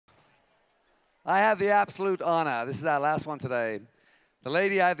I have the absolute honor. This is our last one today. The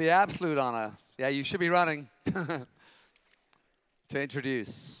lady I have the absolute honor, yeah, you should be running, to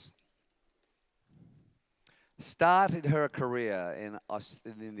introduce. Started her career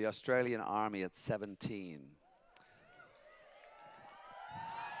in the Australian Army at 17.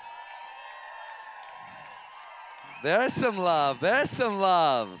 There's some love. There's some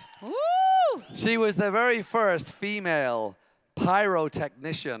love. Woo! She was the very first female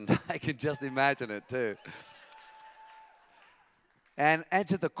pyrotechnician. I can just imagine it, too. And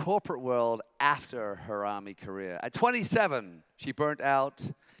entered the corporate world after her Army career. At 27, she burnt out,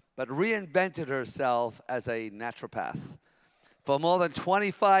 but reinvented herself as a naturopath. For more than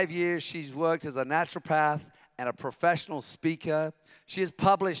 25 years, she's worked as a naturopath and a professional speaker. She has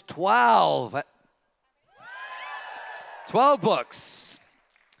published 12 books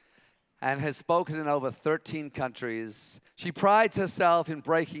and has spoken in over 13 countries. She prides herself in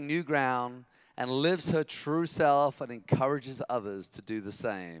breaking new ground and lives her true self and encourages others to do the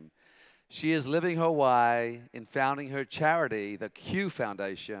same. She is living her why in founding her charity, the Q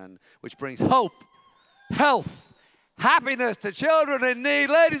Foundation, which brings hope, health, happiness to children in need.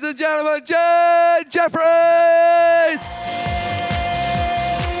 Ladies and gentlemen, Jen Jefferies!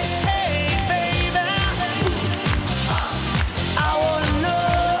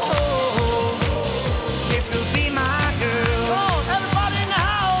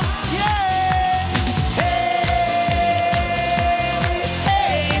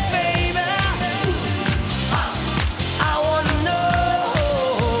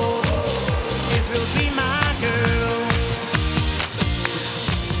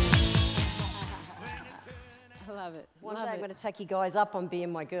 One day I'm going to take you guys up on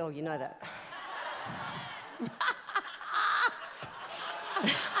being my girl, you know that.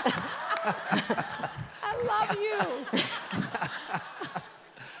 I love you.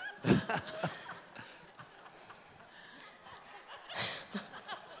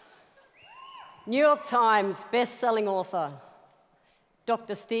 New York Times best-selling author,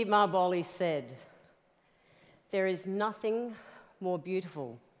 Dr. Steve Maraboli said, "There is nothing more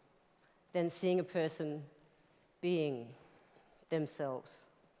beautiful than seeing a person being themselves."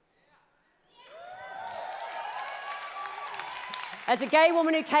 As a gay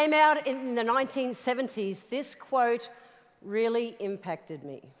woman who came out in the 1970s, this quote really impacted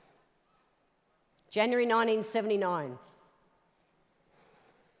me. January 1979.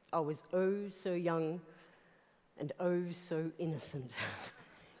 I was oh so young and oh so innocent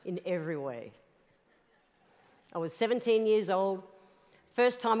in every way. I was 17 years old,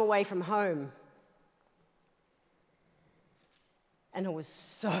 first time away from home. And I was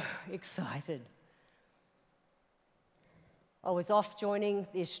so excited. I was off joining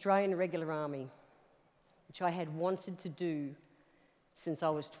the Australian Regular Army, which I had wanted to do since I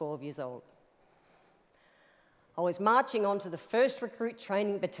was 12 years old. I was marching on to the 1st Recruit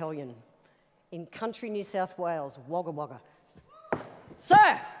Training Battalion in country New South Wales, Wagga Wagga.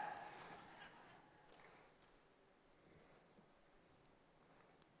 Sir!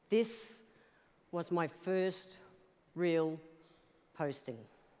 This was my first real posting.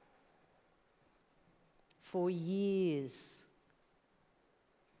 For years,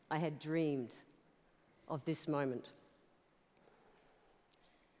 I had dreamed of this moment.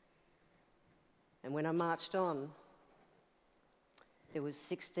 And when I marched on, there was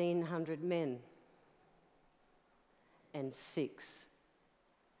 1,600 men and 6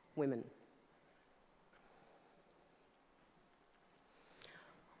 women.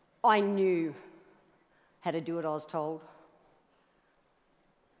 I knew how to do what I was told.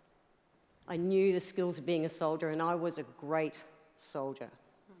 I knew the skills of being a soldier, and I was a great soldier.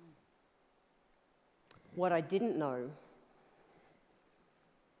 What I didn't know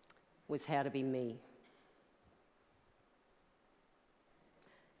was how to be me.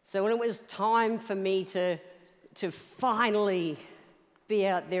 So when it was time for me to finally be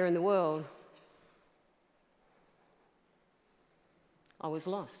out there in the world, I was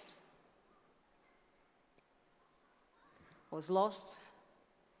lost. I was lost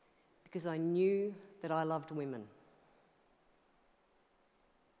because I knew that I loved women.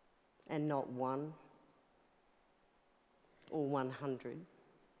 And not 1 or 100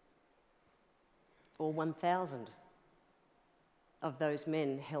 or 1,000 of those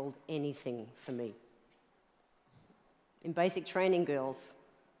men held anything for me. In basic training, girls,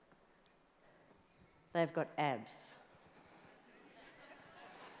 they've got abs,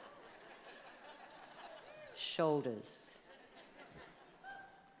 shoulders,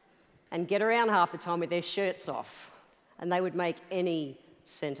 and get around half the time with their shirts off, and they would make any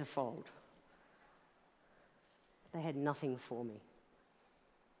centerfold. They had nothing for me.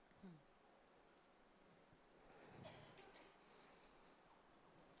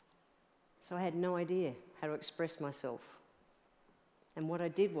 So I had no idea how to express myself. And what I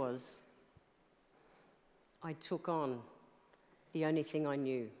did was, I took on the only thing I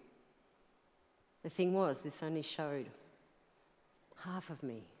knew. The thing was, this only showed half of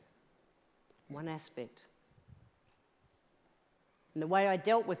me, one aspect. And the way I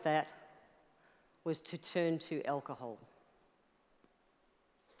dealt with that was to turn to alcohol.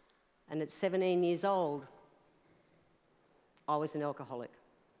 And at 17 years old, I was an alcoholic.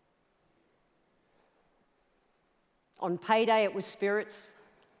 On payday, it was spirits.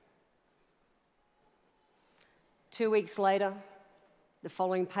 2 weeks later, the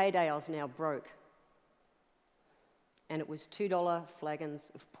following payday, I was now broke. And it was $2 flagons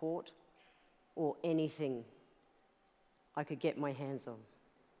of port or anything I could get my hands on.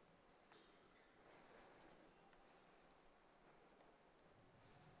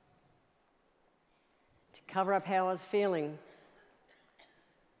 To cover up how I was feeling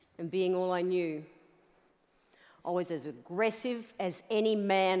and being all I knew, I was as aggressive as any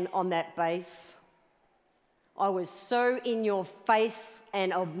man on that base. I was so in your face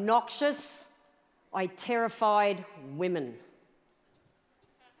and obnoxious, I terrified women.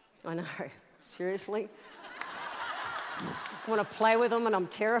 I know, seriously? I want to play with them and I'm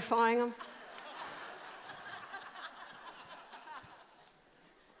terrifying them.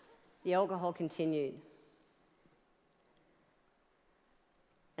 The alcohol continued.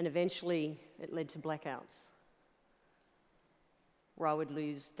 And eventually it led to blackouts, where I would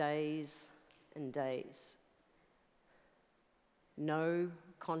lose days and days. No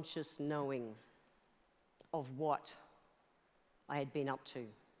conscious knowing of what I had been up to.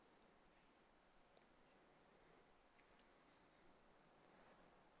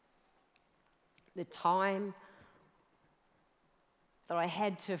 The time that I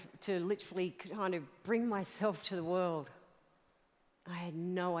had to literally kind of bring myself to the world, I had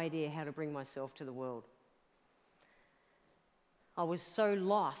no idea how to bring myself to the world. I was so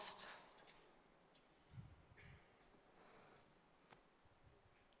lost.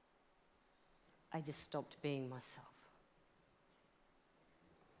 I just stopped being myself.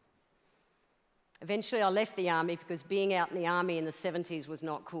 Eventually, I left the army because being out in the army in the 70s was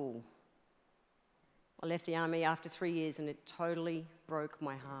not cool. I left the army after 3 years and it totally broke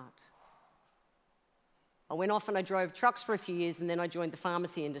my heart. I went off and I drove trucks for a few years and then I joined the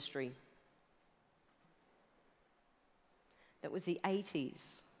pharmacy industry. That was the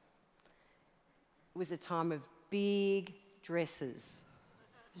 80s. It was a time of big dresses.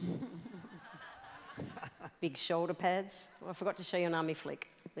 Big shoulder pads. Oh, I forgot to show you an army flick.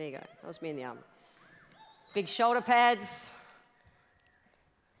 There you go. That was me in the army. Big shoulder pads.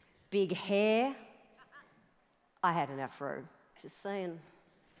 Big hair. I had an afro. Just saying.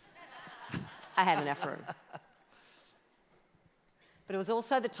 I had an afro. But it was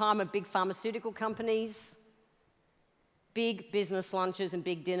also the time of big pharmaceutical companies, big business lunches and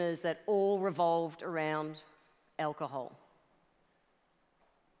big dinners that all revolved around alcohol.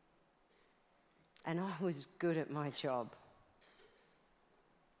 And I was good at my job.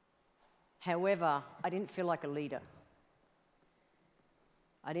 However, I didn't feel like a leader.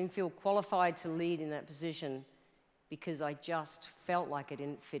 I didn't feel qualified to lead in that position because I just felt like I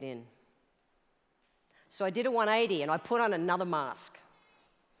didn't fit in. So I did a 180 and I put on another mask.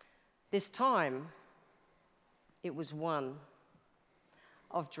 This time, it was one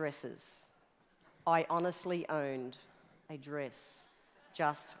of dresses. I honestly owned a dress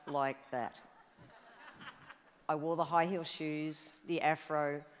just like that. I wore the high heel shoes, the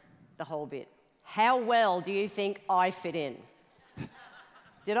afro, the whole bit. How well do you think I fit in?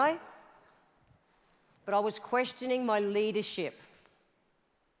 Did I? But I was questioning my leadership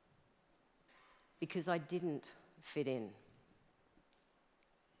because I didn't fit in.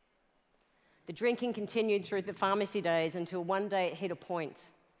 The drinking continued through the pharmacy days until one day it hit a point.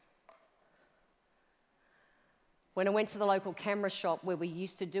 When I went to the local camera shop, where we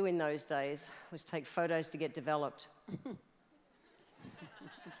used to do in those days was take photos to get developed.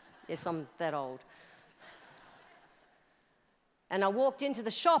 Yes, I'm that old. And I walked into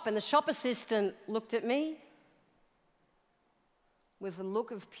the shop, and the shop assistant looked at me with a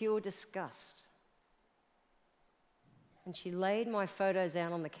look of pure disgust. And she laid my photos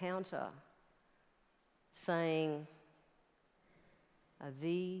out on the counter, saying, "Are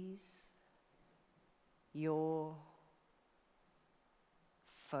these your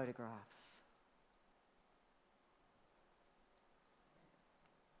photographs?"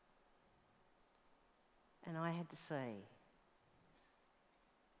 And I had to say,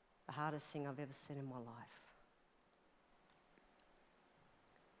 the hardest thing I've ever said in my life.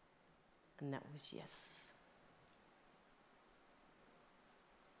 And that was yes.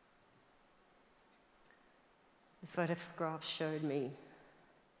 The photograph showed me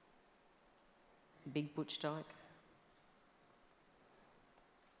the big butch dyke,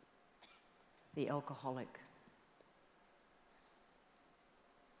 the alcoholic,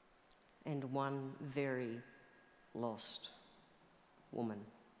 and one very lost woman.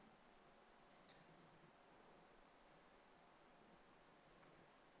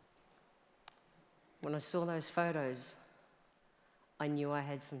 When I saw those photos, I knew I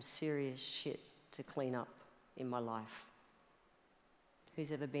had some serious shit to clean up in my life.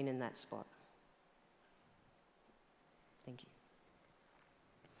 Who's ever been in that spot? Thank you.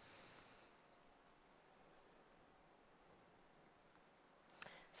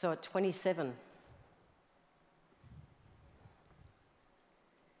 So at 27,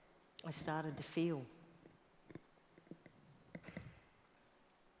 I started to feel.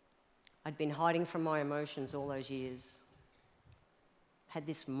 I'd been hiding from my emotions all those years. Had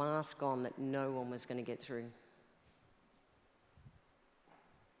this mask on that no one was going to get through.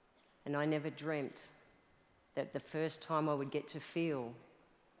 And I never dreamt that the first time I would get to feel,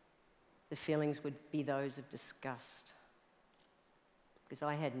 the feelings would be those of disgust. Because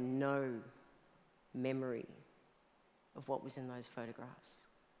I had no memory of what was in those photographs.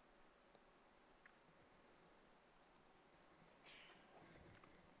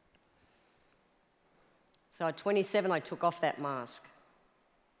 So at 27, I took off that mask.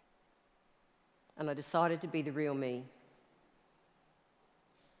 And I decided to be the real me.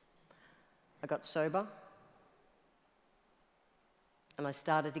 I got sober. And I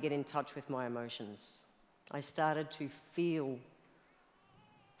started to get in touch with my emotions. I started to feel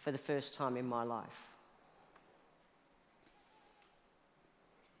for the first time in my life.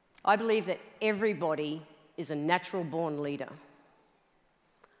 I believe that everybody is a natural-born leader.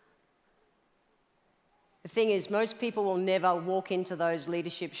 The thing is, most people will never walk into those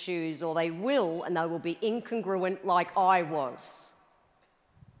leadership shoes, or they will, and they will be incongruent like I was.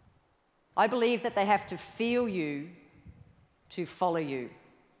 I believe that they have to feel you to follow you.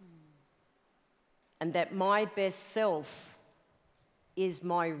 And that my best self is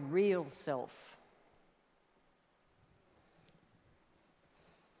my real self.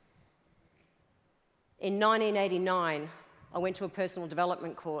 In 1989, I went to a personal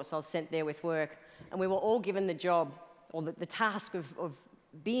development course. I was sent there with work, and we were all given the job, or the task of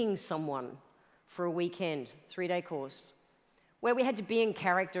being someone for a weekend, 3-day course, where we had to be in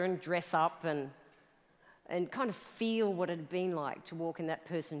character and dress up and kind of feel what it had been like to walk in that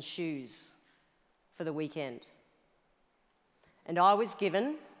person's shoes for the weekend. And I was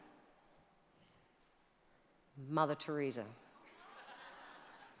given Mother Teresa.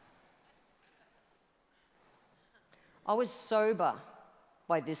 I was sober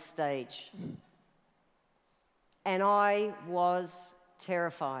by this stage. And I was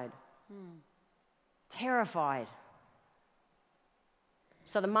terrified. Terrified.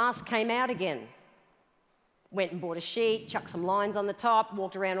 So the mask came out again. Went and bought a sheet, chucked some lines on the top,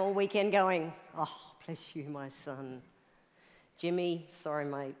 walked around all weekend going, "Oh, bless you, my son. Jimmy, sorry,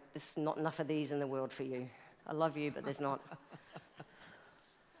 mate, there's not enough of these in the world for you. I love you, but there's not."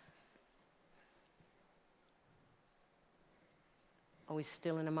 I was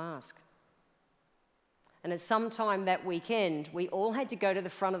still in a mask. And at some time that weekend, we all had to go to the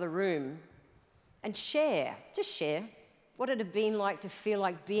front of the room and share, just share, what it had been like to feel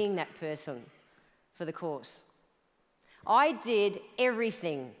like being that person for the course. I did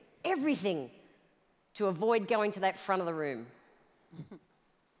everything to avoid going to that front of the room.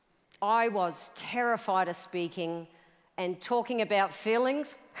 I was terrified of speaking and talking about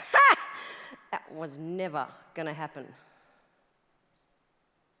feelings. That was never going to happen.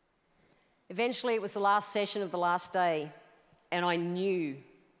 Eventually, it was the last session of the last day, and I knew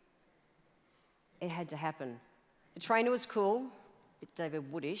it had to happen. The trainer was cool, a bit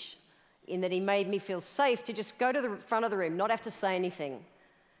David Woodish, in that he made me feel safe to just go to the front of the room, not have to say anything,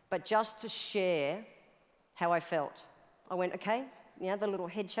 but just to share how I felt. I went, okay, the little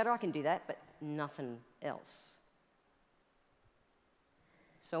head chatter, I can do that, but nothing else.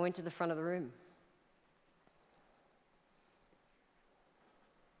 So I went to the front of the room.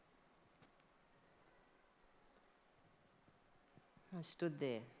 I stood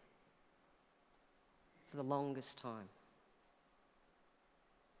there for the longest time,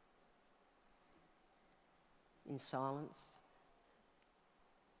 in silence,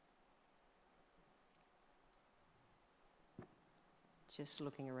 just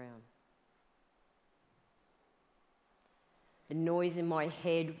looking around. The noise in my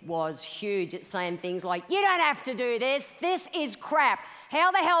head was huge. It's saying things like, "You don't have to do this. This is crap.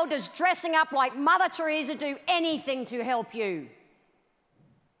 How the hell does dressing up like Mother Teresa do anything to help you?"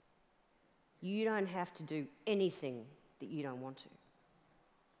 You don't have to do anything that you don't want to.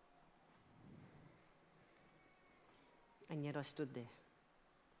 And yet I stood there.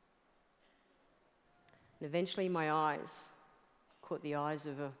 And eventually my eyes caught the eyes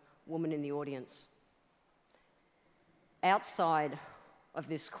of a woman in the audience. Outside of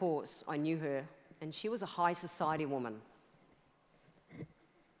this course, I knew her, and she was a high society woman.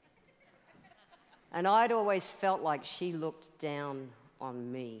 And I'd always felt like she looked down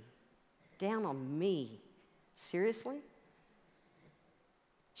on me. Down on me? Seriously?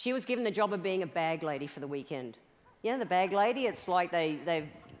 She was given the job of being a bag lady for the weekend. You know, the bag lady, it's like the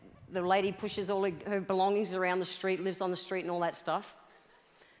lady pushes all her belongings around the street, lives on the street and all that stuff.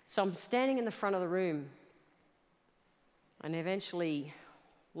 So I'm standing in the front of the room and eventually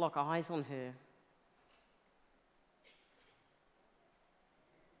lock eyes on her.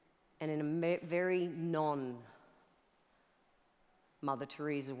 And in a very non-Mother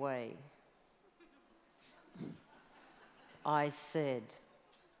Teresa way, I said,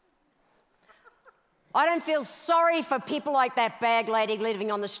 I don't feel sorry for people like that bag lady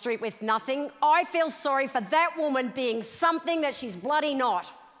living on the street with nothing. I feel sorry for that woman being something that she's bloody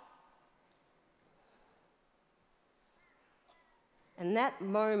not. And that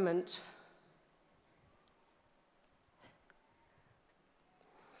moment,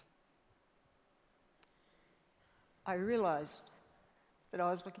 I realized that I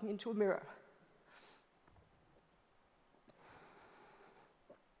was looking into a mirror.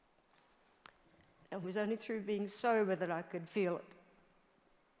 It was only through being sober that I could feel it.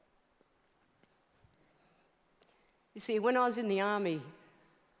 You see, when I was in the army,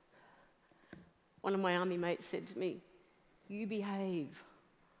 one of my army mates said to me, "You behave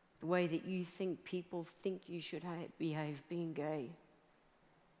the way that you think people think you should behave being gay."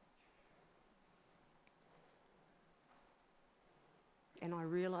 And I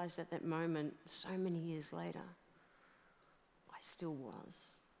realized at that moment, so many years later, I still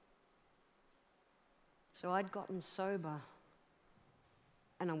was. So I'd gotten sober,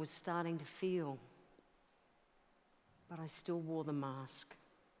 and I was starting to feel, but I still wore the mask.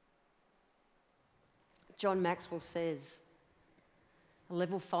 John Maxwell says, a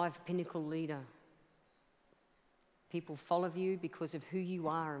level 5 pinnacle leader, people follow you because of who you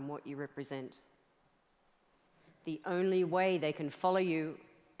are and what you represent. The only way they can follow you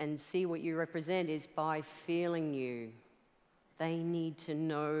and see what you represent is by feeling you. They need to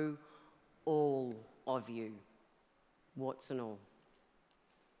know all of you, warts and all.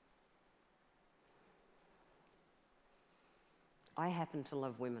 I happen to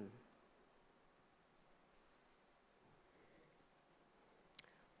love women.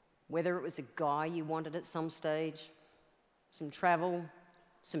 Whether it was a guy you wanted at some stage, some travel,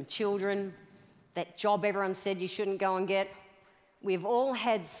 some children, that job everyone said you shouldn't go and get, we've all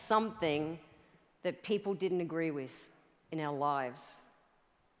had something that people didn't agree with in our lives.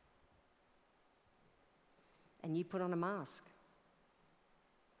 And you put on a mask.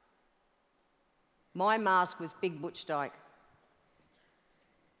 My mask was Big Butch Dyke.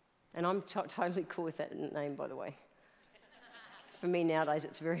 And I'm totally cool with that name, by the way. For me nowadays,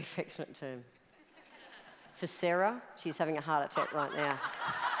 it's a very affectionate term. For Sarah, she's having a heart attack right now.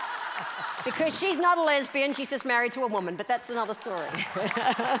 Because she's not a lesbian, she's just married to a woman, but that's another story.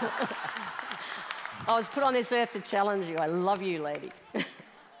 I was put on this earth to challenge you. I love you, lady.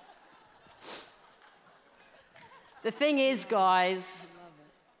 The thing is, guys,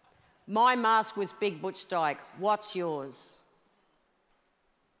 my mask was Big Butch Dyke. What's yours?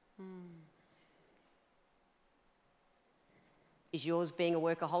 Is yours being a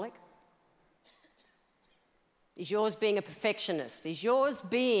workaholic? Is yours being a perfectionist? Is yours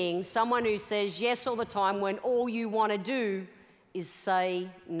being someone who says yes all the time when all you want to do is say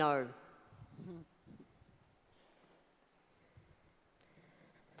no?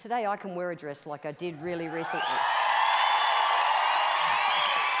 Today I can wear a dress like I did really recently.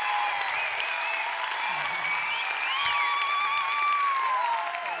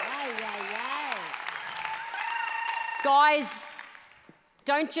 Guys,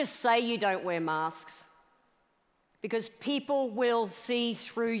 don't just say you don't wear masks, because people will see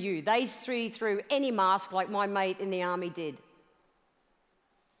through you. They see through any mask like my mate in the army did.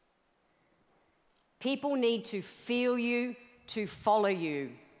 People need to feel you, to follow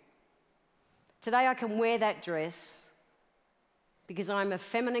you. Today I can wear that dress because I'm a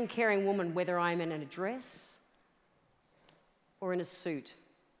feminine, caring woman, whether I'm in a dress or in a suit.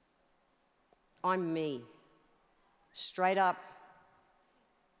 I'm me. Straight up,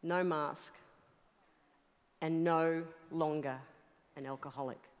 no mask, and no longer an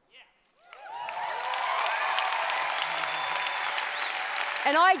alcoholic.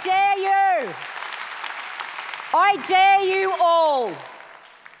 And I dare you all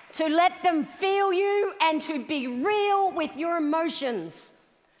to let them feel you and to be real with your emotions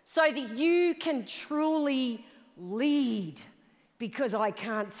so that you can truly lead. Because I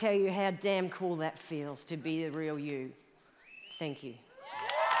can't tell you how damn cool that feels to be the real you. Thank you.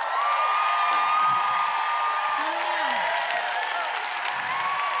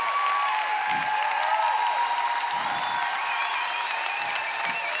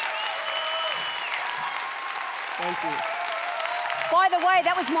 Thank you. By the way,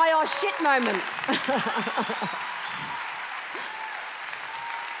 that was my oh shit moment.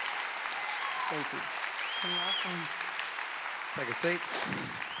 Thank you. You're welcome. Take a seat.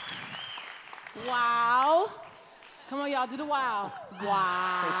 Wow. Come on, y'all, do the wow.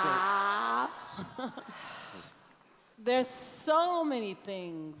 Wow. Thanks, There's so many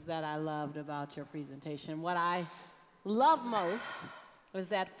things that I loved about your presentation. What I love most was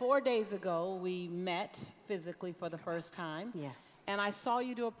that 4 days ago we met physically for the first time. Yeah. And I saw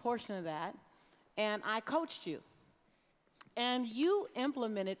you do a portion of that, and I coached you. And you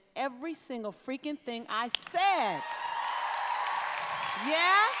implemented every single freaking thing I said.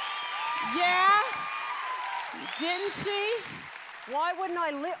 Yeah? Yeah? Didn't she? Why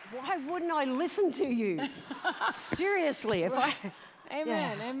wouldn't I listen to you? Seriously, if I...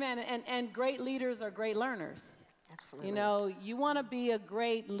 Amen, Yeah. amen. And great leaders are great learners. Absolutely. You know, you want to be a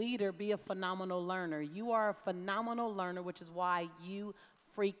great leader, be a phenomenal learner. You are a phenomenal learner, which is why you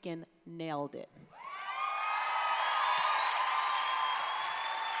freaking nailed it.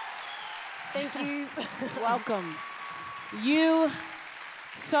 Thank you. Welcome.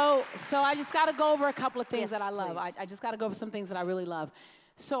 So I just got to go over a couple of things Yes, that I love. please. I just got to go over some things that I really love.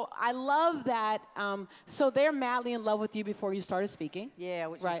 So I love that, so they're madly in love with you before you started speaking. Yeah,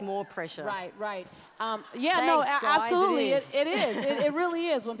 which Right. is more pressure. Right. Thanks, guys, Absolutely. it is. It is. It really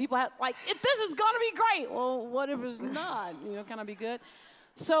is. When people have, like, this is going to be great. Well, what if it's not? You know, can I be good?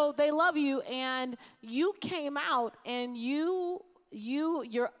 So they love you, and you came out, and you're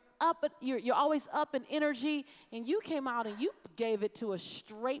always up in energy, and you came out and you gave it to us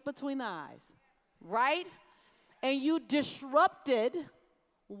straight between the eyes, right? And you disrupted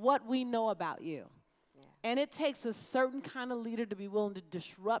what we know about you. Yeah. And it takes a certain kind of leader to be willing to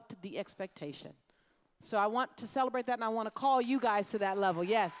disrupt the expectation. So I want to celebrate that, and I want to call you guys to that level.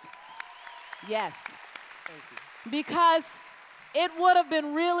 Yes. Yes. Thank you. Because it would have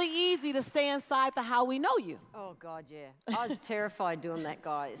been really easy to stay inside the how we know you. Oh, God, yeah. I was terrified doing that,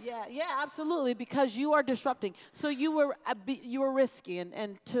 guys. Yeah, absolutely, because you are disrupting. So you were risky,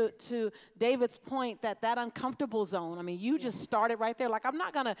 and to David's point, that uncomfortable zone, I mean, you just started right there. Like, I'm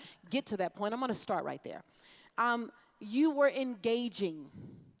not going to get to that point. I'm going to start right there. You were engaging.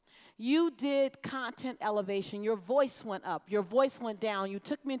 You did content elevation. Your voice went up. Your voice went down. You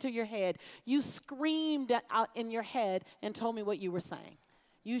took me into your head. You screamed out in your head and told me what you were saying.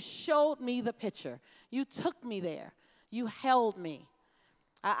 You showed me the picture. You took me there. You held me.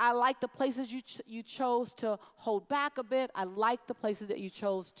 I like the places you chose to hold back a bit. I like the places that you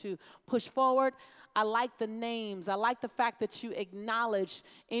chose to push forward. I like the names. I like the fact that you acknowledged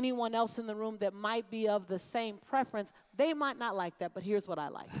anyone else in the room that might be of the same preference. They might not like that, but here's what I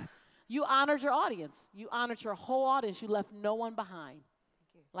like. You honored your audience. You honored your whole audience. You left no one behind.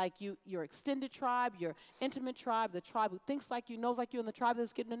 Like your extended tribe, your intimate tribe, the tribe who thinks like you, knows like you, and the tribe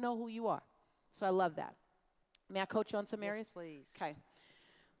that's getting to know who you are. So I love that. May I coach you on some areas? Yes, please. Okay.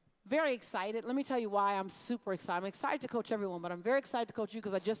 Very excited. Let me tell you why I'm super excited. I'm excited to coach everyone, but I'm very excited to coach you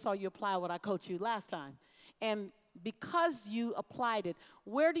because I just saw you apply what I coached you last time. And because you applied it,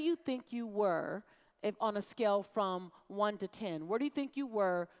 where do you think you were on a scale from 1 to 10? Where do you think you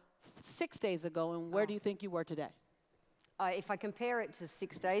were 6 days ago, and where do you think you were today? If I compare it to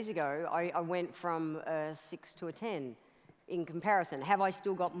 6 days ago, I went from a 6 to a 10 in comparison. Have I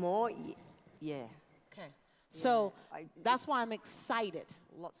still got more? Yeah. Okay. So that's why I'm excited.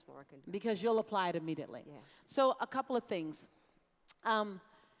 Lots more I can do. Because you'll apply it immediately. Yeah. So a couple of things.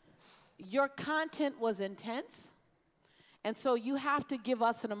 Your content was intense, and so you have to give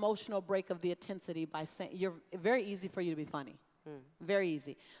us an emotional break of the intensity by saying, very easy for you to be funny. Very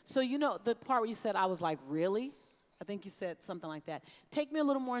easy. So you know the part where you said, I was like, really? I think you said something like that. Take me a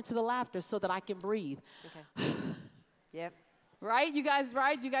little more into the laughter so that I can breathe. Okay. Yep. Right? You guys,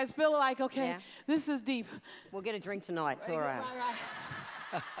 right? You guys feel like, okay, Yeah. This is deep. We'll get a drink tonight. It's all right.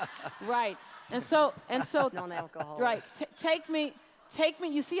 Right. And so Non-alcohol. right. Take me,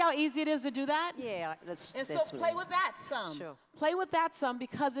 you see how easy it is to do that? Yeah, that's And so that's play me. with that some. Sure. Play with that some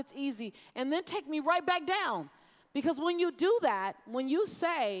because it's easy. And then take me right back down. Because when you do that, when you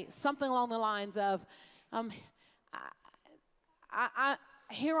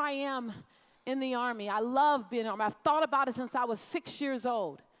here I am in the Army. I love being in the Army. I've thought about it since I was 6 years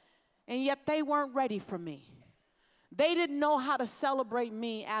old. And yet they weren't ready for me. They didn't know how to celebrate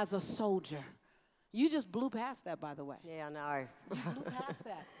me as a soldier. You just blew past that, by the way. Yeah, I know. You blew past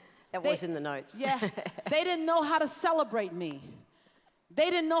that. That was in the notes. Yeah. They didn't know how to celebrate me. They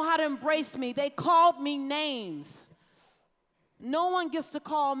didn't know how to embrace me. They called me names. No one gets to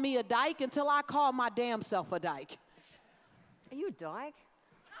call me a dyke until I call my damn self a dyke. Are you a dyke?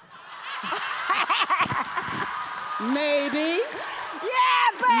 Maybe.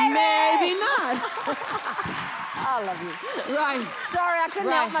 Yeah, baby! Maybe not. I love you. Right. Sorry, I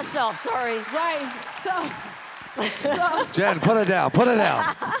couldn't help myself. Sorry. Right. So. Jen, put it down. Put it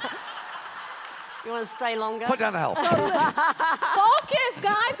down. You want to stay longer? Put down the help. Focus,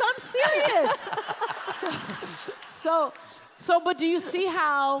 guys. I'm serious. But do you see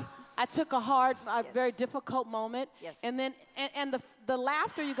how I took a very difficult moment? Yes. And then, and the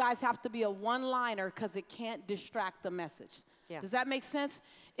laughter, you guys, have to be a one-liner because it can't distract the message. Yeah. Does that make sense?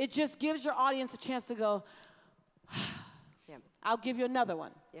 It just gives your audience a chance to go, Yeah. I'll give you another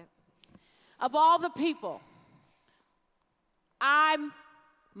one. Yeah. Of all the people, I'm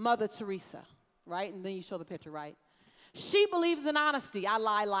Mother Teresa, right? And then you show the picture, right? She believes in honesty. I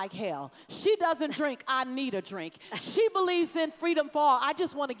lie like hell. She doesn't drink. I need a drink. She believes in freedom for all. I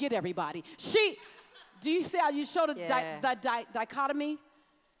just want to get everybody. Do you see how you show the dichotomy?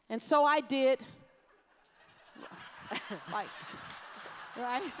 And so I did, like,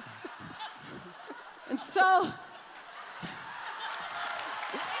 right? And so.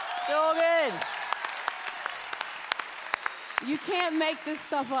 It's all good. You can't make this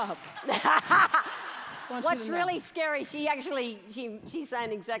stuff up. What's really scary, she's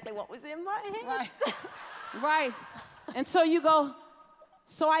saying exactly what was in my head. Right. Right. And so you go,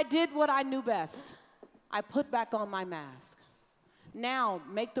 so I did what I knew best. I put back on my mask. Now,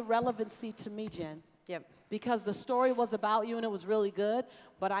 make the relevancy to me, Jen. Yep. Because the story was about you and it was really good,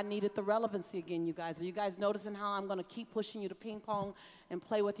 but I needed the relevancy again, you guys. Are you guys noticing how I'm going to keep pushing you to ping pong and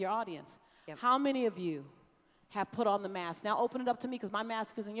play with your audience? Yep. How many of you have put on the mask? Now open it up to me because my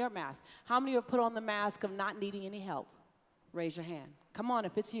mask isn't your mask. How many have put on the mask of not needing any help? Raise your hand. Come on,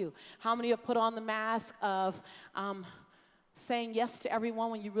 if it's you. How many have put on the mask of saying yes to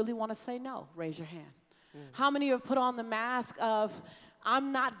everyone when you really want to say no? Raise your hand. How many have put on the mask of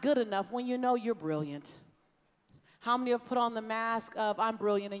I'm not good enough when you know you're brilliant? How many have put on the mask of I'm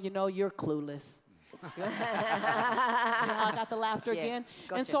brilliant and you know you're clueless? See how I got the laughter again?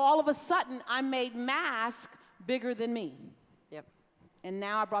 Gotcha. And so all of a sudden, I made mask bigger than me. Yep. And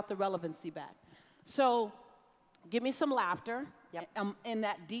now I brought the relevancy back. So give me some laughter. Yep. In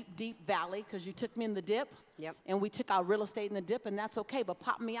that deep, deep valley, because you took me in the dip. Yep. And we took our real estate in the dip, and that's okay. But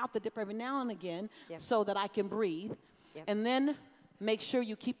pop me out the dip every now and again so that I can breathe. Yep. And then make sure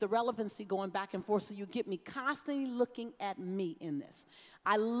you keep the relevancy going back and forth so you get me constantly looking at me in this.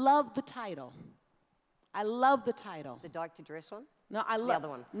 I love the title. I love the title. The Dyke to Dress one? No, I love the other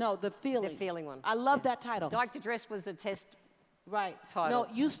one. No, the feeling. The feeling one. I love that title. Dyke to Dress was the test. Right. Title.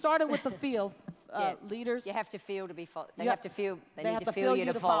 No, you started with the feel. Leaders. You have to feel to be followed. They have to feel. They need have to feel you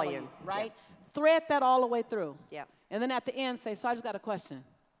to follow you. Right. Yep. Thread that all the way through. Yeah. And then at the end say, so I just got a question.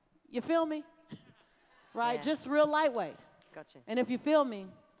 You feel me? Right. Yeah. Just real lightweight. Gotcha. And if you feel me,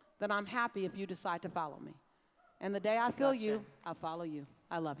 then I'm happy if you decide to follow me. And the day I feel you, I'll follow you.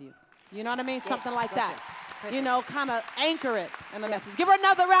 I love you. You know what I mean? Something like that. Perfect. You know, kind of anchor it in the message. Give her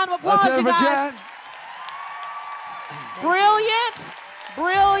another round of applause, you guys. Brilliant,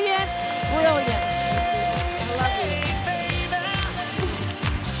 brilliant, brilliant.